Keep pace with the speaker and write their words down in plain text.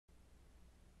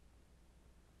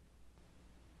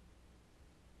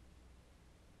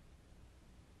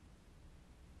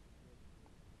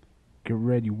Get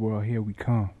ready, world, here we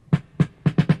come.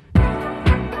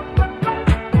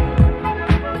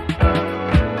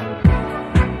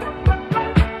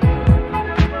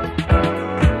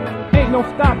 Ain't no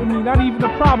stopping me, not even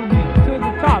a probably. To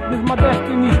the top is my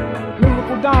destiny.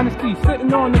 Lyrical dynasty,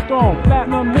 sitting on the throne.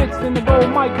 Platinum hits in the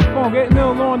gold microphone. Getting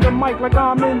ill on the mic like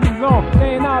I'm in the zone.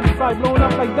 Staying out of sight, blowing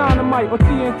up like dynamite or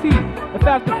TNT. If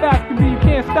that's the fact to be, you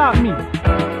can't stop me.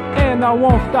 And I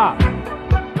won't stop,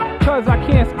 cause I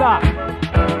can't stop.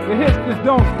 The hits just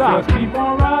don't stop. Just keep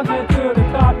on rising to the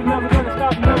top. You're never gonna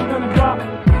stop, you're never gonna drop.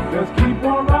 Just keep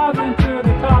on rising to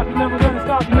the top. You're never gonna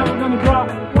stop, you're never gonna drop.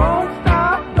 Won't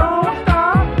stop, don't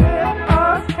stop, with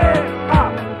us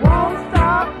hip-hop. Won't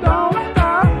stop, don't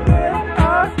stop, with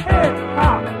us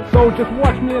hip-hop. So just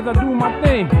watch me as I do my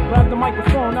thing. Grab the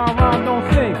microphone, now rhyme,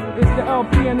 don't sing. It's the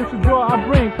LP and it's the joy I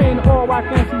bring. Pain all white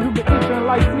fancy who been itching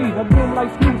like fleas. I do them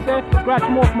like Snoop said, scratch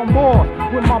them off my balls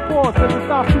with my paws, cause it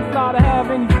stops too fly to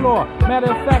have any flaw.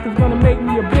 Matter of fact, it's gonna make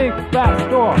me a big rap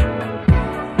star.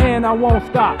 And I won't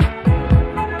stop,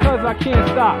 cause I can't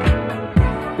stop.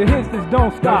 The hits just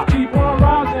don't stop. Just keep on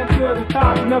rising to the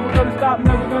top. You're never gonna stop,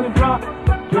 never gonna drop.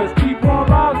 Just keep on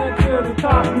rising to the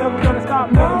top. You're never gonna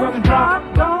stop, never gonna drop.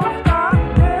 Don't stop,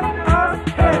 give us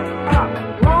hip-hop.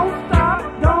 Won't stop,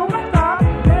 don't stop,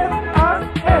 give us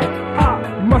hip-hop.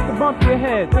 You must have bumped your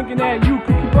head thinking that you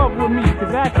could keep up with me,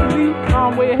 cause actually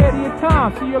I'm way ahead of your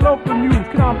time. See your local news,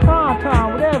 cause I'm prime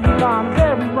time with every line, with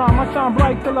every rhyme. I shine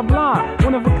bright till I'm blind,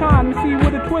 one of a kind, you see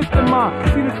with a twist in mind.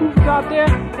 See the truth is out there,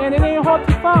 and it ain't hard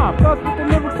to find. Plus with the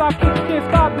lyrics I kick, you can't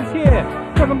stop this here,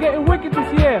 cause I'm getting wicked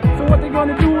this year. So what they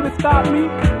gonna do to stop me?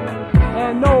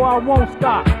 And no, I won't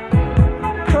stop,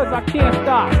 cause I can't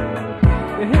stop.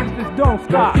 The hits just don't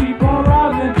stop. Just keep on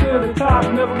rising to the top.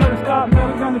 Never gonna stop,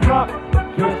 never gonna drop.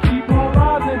 Just keep on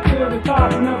rising to the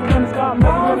top. Never gonna stop,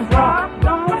 never gonna drop.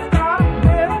 Don't stop,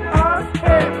 give us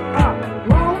hip-hop.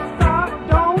 Won't stop,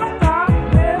 don't stop,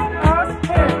 give us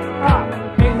hip-hop.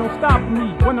 Ain't no stopping me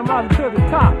when I'm rising to the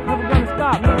top. Never gonna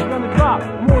stop, never gonna drop.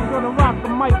 I'm always gonna rock the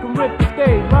mic and rip the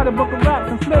stage. Write a book of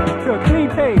raps and flip it to a clean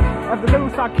page. As the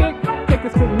lyrics I kick, take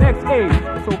us to the next stage.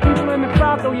 So people in the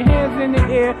crowd, throw your hands in the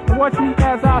air and watch me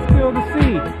as I spill the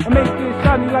scene and make this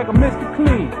shiny like a Mr.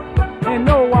 Clean. And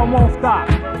no, I won't stop,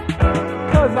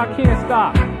 cause I can't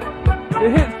stop. The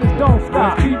hits just don't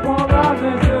stop. Just keep on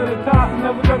rising to the top.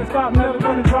 Never gonna stop, never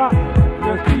gonna drop.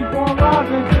 Just keep on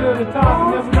rising to the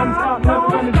top. Never gonna stop, never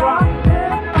gonna drop.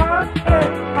 Give us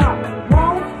hip-hop.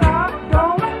 Won't stop,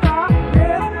 don't stop.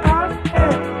 Give us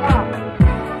hip-hop.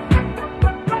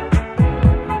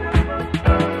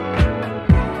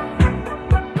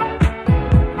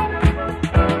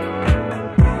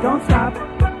 Don't stop,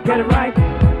 get it right.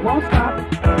 Won't stop,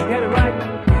 get it right.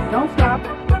 Don't stop,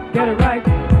 get it right.